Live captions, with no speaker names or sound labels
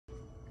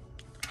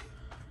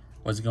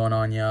What's going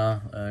on, y'all?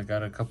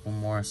 Got a couple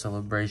more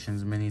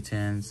Celebrations mini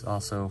tins,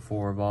 also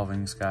 4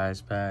 Evolving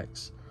Skies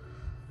packs.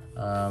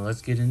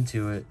 Let's get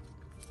into it.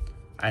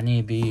 I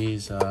need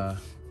these. I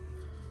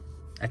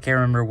can't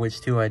remember which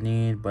 2 I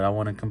need, but I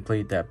want to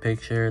complete that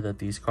picture that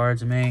these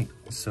cards make.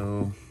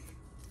 So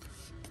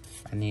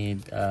I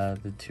need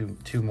the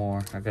two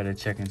more. I gotta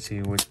check and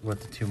see what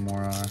the 2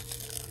 more are.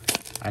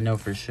 I know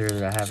for sure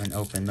that I haven't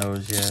opened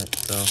those yet,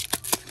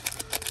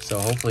 so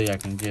hopefully I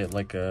can get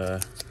like a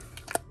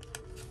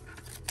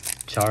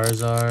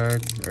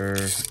Charizard, or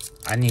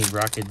I need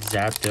Rocket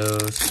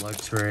Zapdos,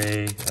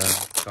 Luxray,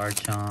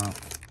 Garchomp.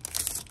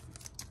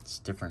 It's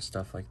different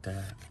stuff like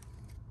that.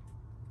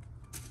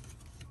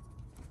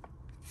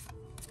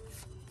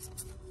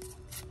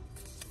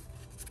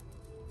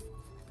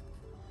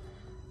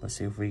 Let's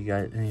see if we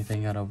got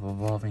anything out of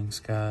Evolving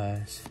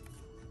Skies.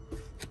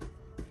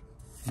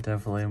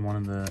 Definitely one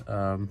of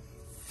the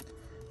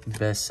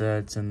best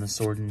sets in the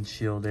Sword and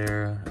Shield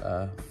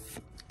era.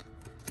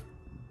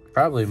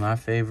 Probably my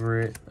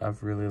favorite.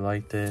 I've really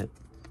liked it.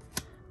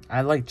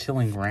 I like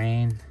Chilling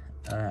Reign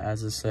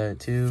as a set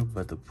too,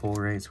 but the pull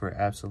rates were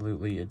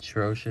absolutely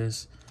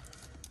atrocious.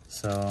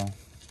 So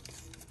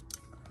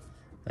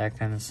that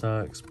kind of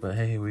sucks. But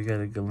hey, we got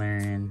a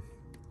Galarian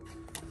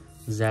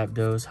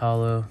Zapdos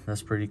holo.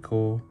 That's pretty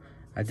cool.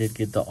 I did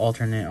get the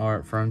alternate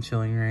art from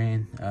Chilling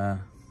Reign.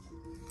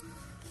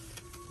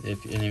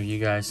 If any of you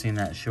guys seen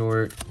that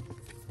short,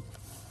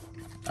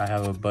 I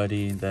have a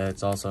buddy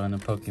that's also into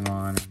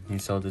Pokemon. He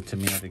sold it to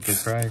me at a good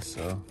price,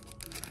 so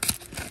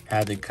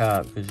had to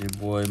cop because your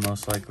boy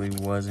most likely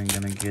wasn't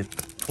gonna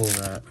pull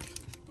that.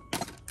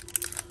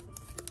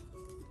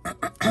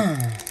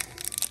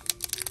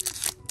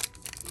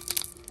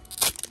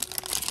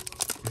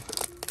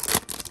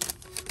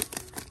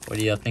 What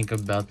do y'all think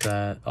about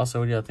that? Also,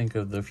 what do y'all think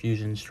of the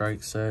Fusion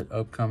Strike set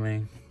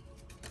upcoming?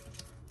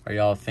 Are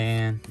y'all a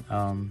fan?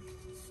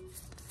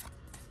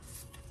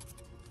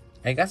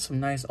 I got some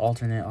nice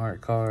alternate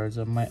art cards.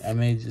 I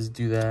may just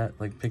do that,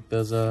 like pick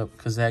those up,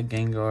 because that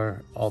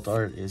Gengar alt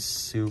art is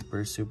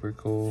super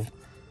cool.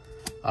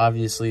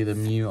 Obviously the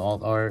Mew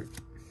alt art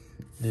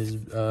is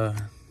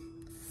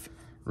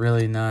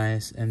really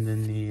nice, and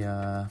then the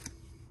I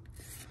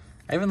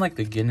even like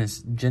the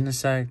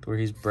Genesect where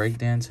he's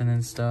breakdancing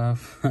and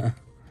stuff. I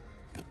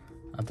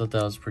thought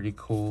that was pretty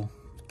cool.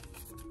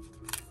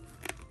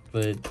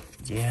 But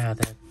yeah,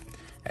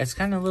 it's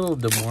kind of a little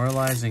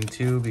demoralizing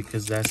too,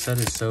 because that set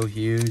is so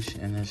huge,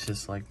 and it's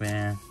just like,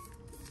 man,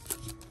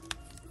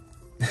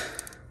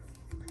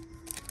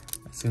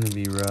 it's gonna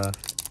be rough.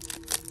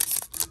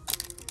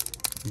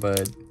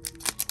 But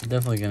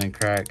definitely gonna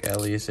crack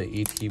at least an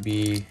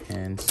ETB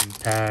and some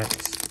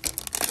packs.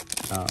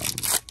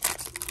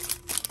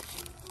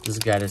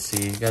 Just gotta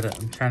see.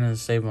 I'm trying to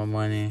save my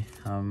money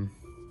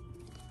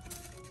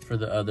for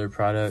the other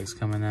products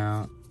coming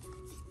out.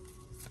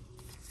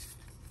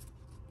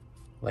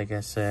 Like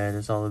I said,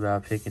 it's all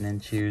about picking and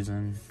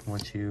choosing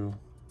what you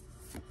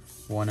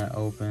want to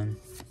open.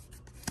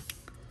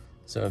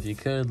 So if you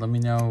could, let me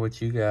know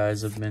what you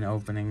guys have been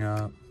opening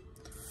up.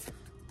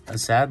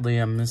 Sadly,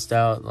 I missed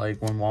out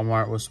like when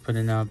Walmart was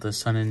putting out the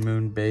Sun and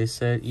Moon base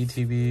set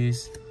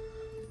ETBs.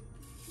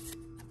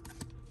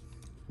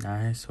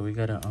 Nice, so we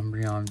got an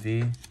Umbreon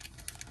V.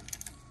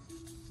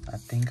 I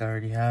think I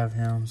already have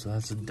him, so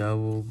that's a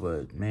double,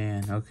 but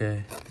man,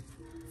 okay.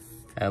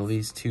 At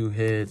least 2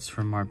 hits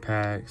from our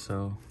pack,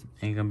 so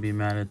ain't gonna be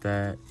mad at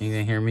that. Ain't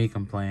gonna hear me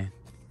complain.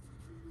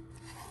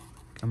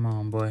 Come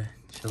on, boy,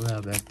 chill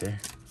out back there.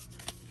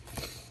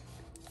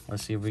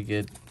 Let's see if we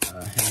get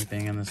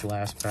anything in this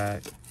last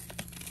pack.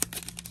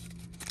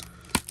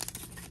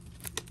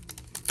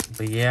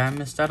 But yeah, I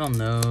missed out on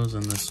those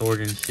and the Sword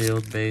and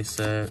Shield base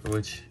set,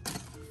 which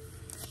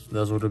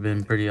those would have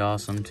been pretty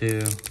awesome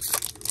too.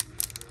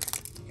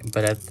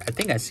 But I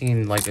think I've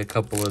seen like a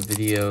couple of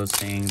videos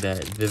saying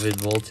that Vivid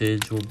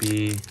Voltage will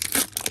be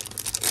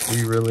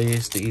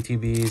re-released, the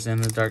ETBs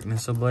and the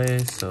Darkness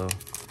Ablaze, so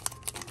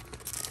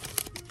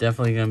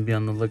definitely gonna be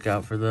on the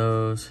lookout for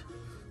those.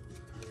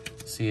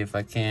 See if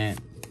I can't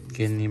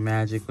get any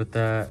magic with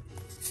that.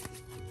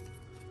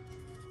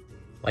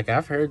 Like,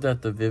 I've heard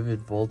that the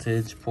Vivid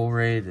Voltage pull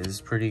rate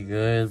is pretty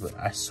good, but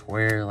I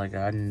swear, like,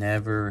 I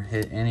never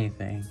hit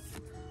anything.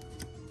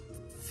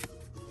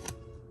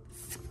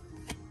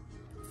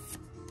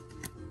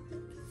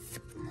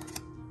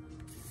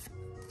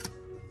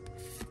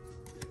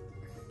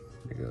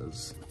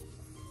 Goes.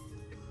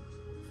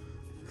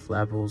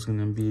 Flapple's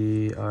gonna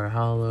be our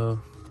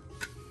holo,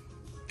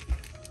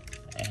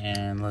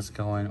 and let's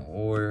go in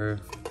order.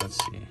 Let's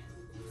see,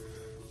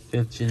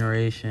 5th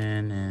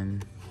generation,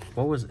 and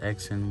what was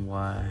X and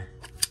Y?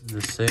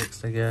 The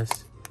 6th, I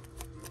guess.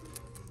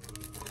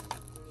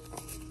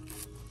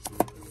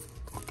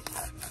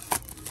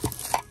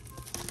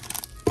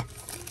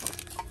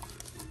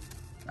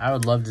 I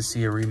would love to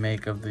see a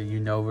remake of the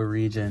Unova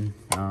region.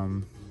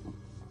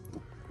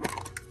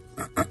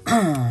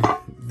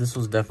 This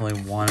was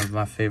definitely one of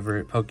my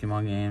favorite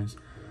Pokemon games.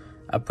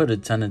 I put a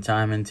ton of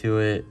time into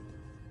it.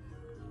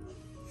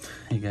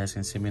 You guys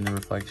can see me in the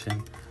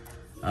reflection.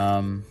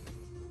 Yeah,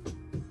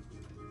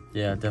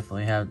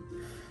 definitely have.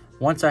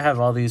 Once I have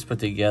all these put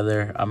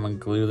together, I'm gonna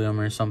glue them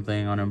or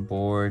something on a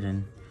board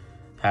and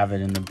have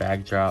it in the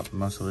backdrop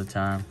most of the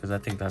time, because I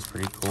think that's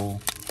pretty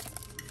cool.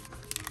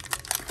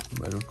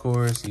 But of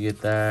course, you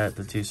get that,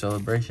 the 2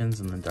 celebrations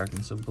and the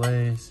Darkness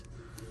Ablaze.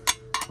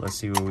 Let's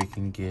see what we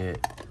can get.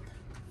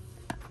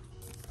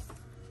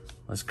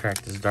 Let's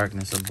crack this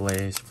Darkness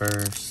Ablaze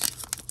first.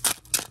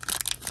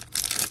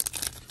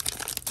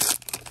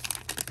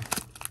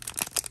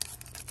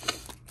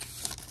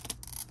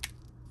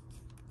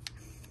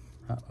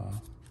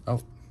 Uh-oh.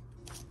 Oh.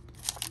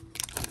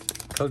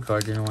 Code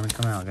card didn't want to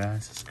come out,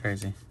 guys. It's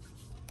crazy.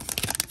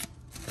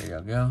 There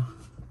y'all go.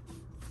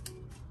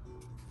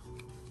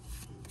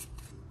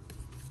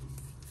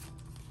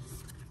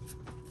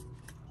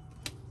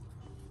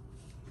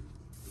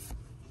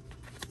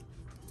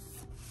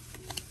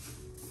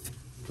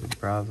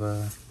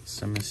 Brava,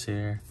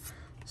 Simisear,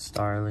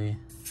 Starly,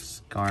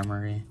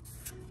 Skarmory,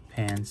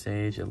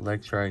 Pansage,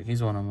 Electrike.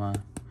 He's one of my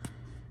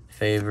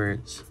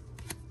favorites.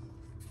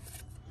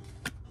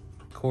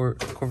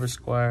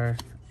 Corvisquire,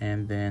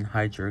 and then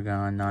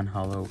Hydreigon,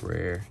 non-holo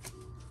rare.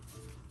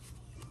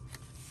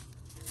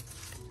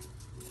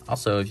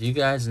 Also, if you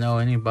guys know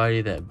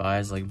anybody that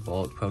buys like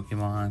bulk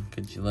Pokemon,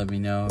 could you let me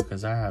know?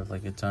 Because I have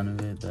like a ton of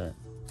it that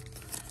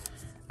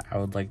I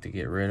would like to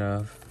get rid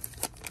of.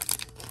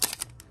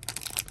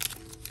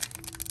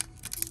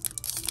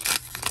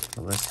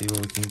 So let's see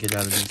what we can get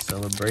out of these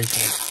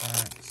celebration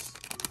packs.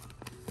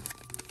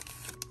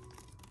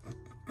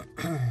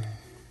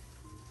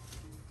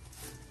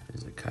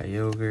 There's a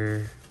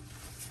Kyogre,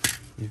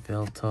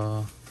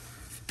 Yveltal,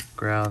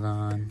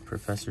 Groudon,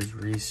 Professor's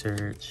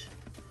Research.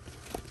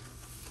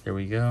 There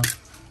we go.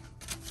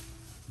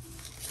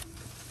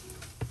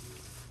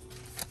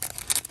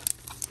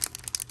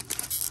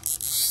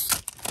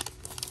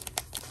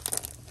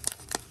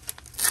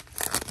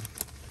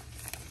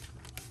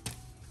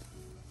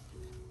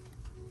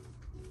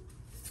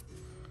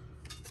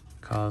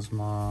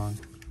 Cosmog,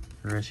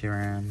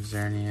 Reshiram,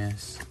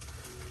 Xerneas,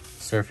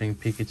 Surfing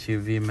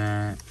Pikachu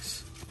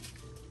VMAX.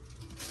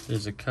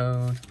 There's a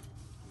code.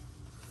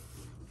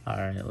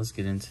 Alright, let's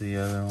get into the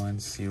other one,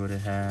 see what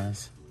it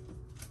has.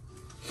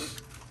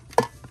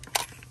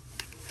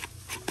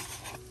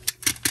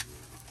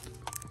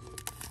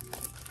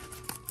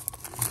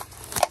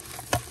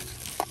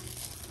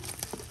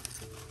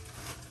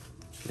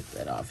 Get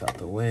that off out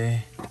the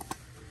way.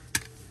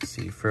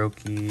 See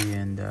Froakie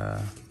and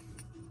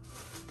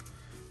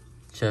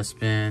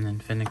Chespin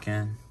and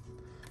Fennekin,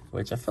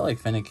 which I feel like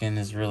Fennekin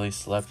is really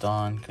slept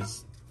on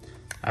because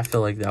I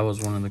feel like that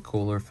was one of the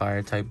cooler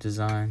fire type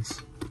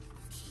designs,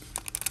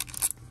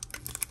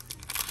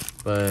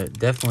 but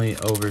definitely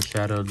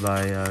overshadowed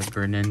by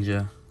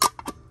Greninja.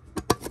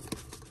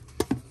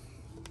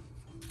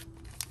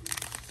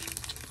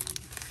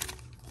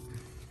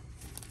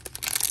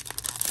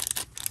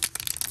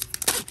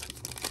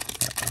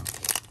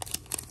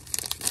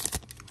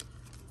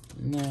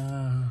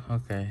 No,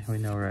 okay, we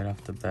know right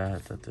off the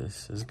bat that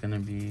this is gonna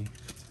be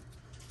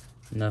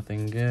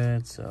nothing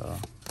good, so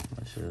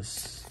let's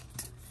just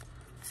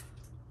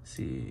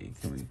see,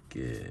 can we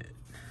get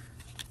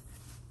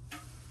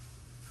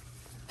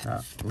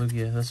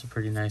Lugia? That's a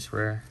pretty nice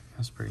rare.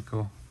 That's pretty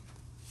cool.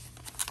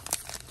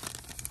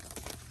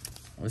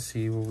 Let's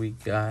see what we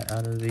got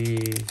out of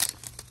these.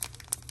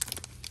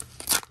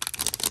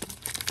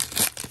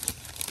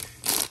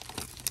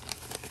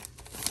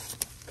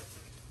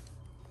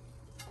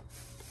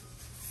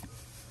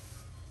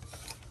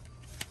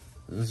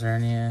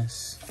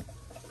 Xerneas,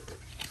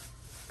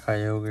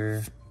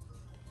 Kyogre,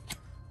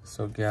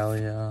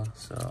 Solgaleo,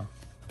 so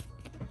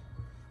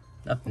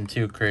nothing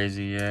too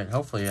crazy yet.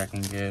 Hopefully I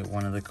can get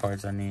one of the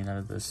cards I need out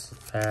of this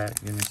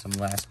pack. Give me some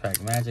last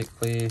pack magic,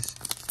 please.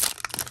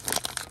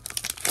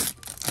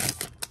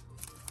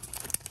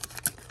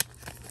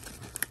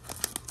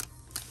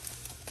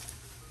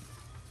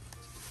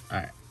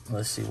 Alright,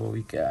 let's see what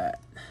we got.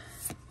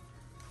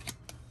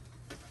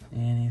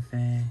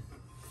 Anything?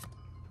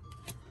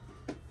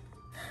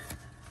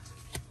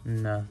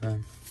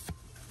 Nothing.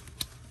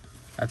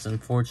 That's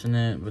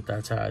unfortunate, but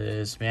that's how it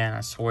is. Man,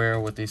 I swear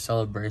with these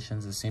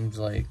celebrations, it seems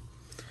like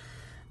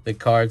the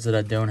cards that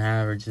I don't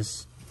have are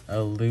just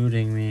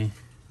eluding me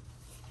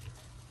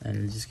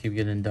and just keep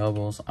getting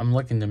doubles. I'm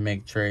looking to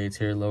make trades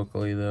here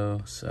locally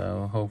though,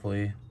 so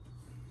hopefully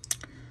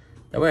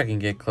that way I can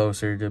get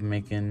closer to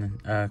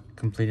making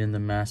completing the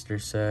master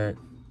set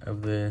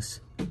of this.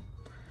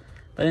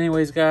 But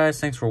anyways, guys,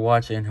 thanks for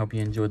watching. Hope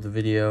you enjoyed the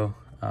video.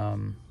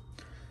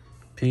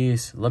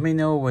 Peace. Let me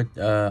know what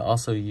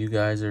also you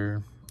guys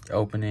are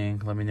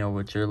opening. Let me know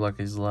what your luck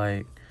is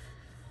like.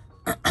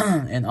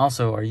 And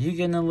also, are you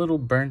getting a little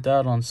burnt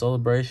out on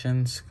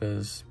celebrations?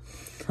 Because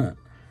it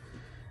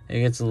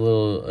gets a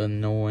little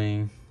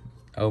annoying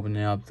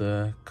opening up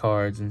the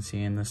cards and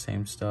seeing the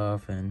same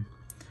stuff. And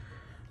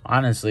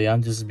honestly,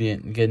 I'm just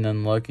getting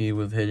unlucky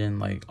with hitting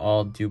like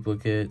all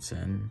duplicates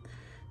and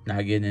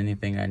not getting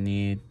anything I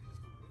need.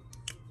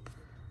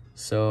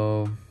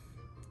 So,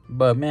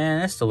 but man,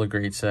 that's still a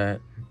great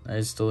set.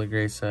 It's still a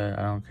great set.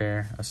 I don't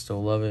care. I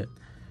still love it.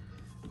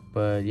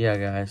 But yeah,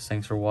 guys,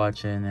 thanks for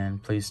watching,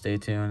 and please stay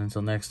tuned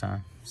until next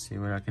time. See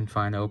what I can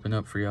find to open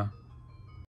up for y'all.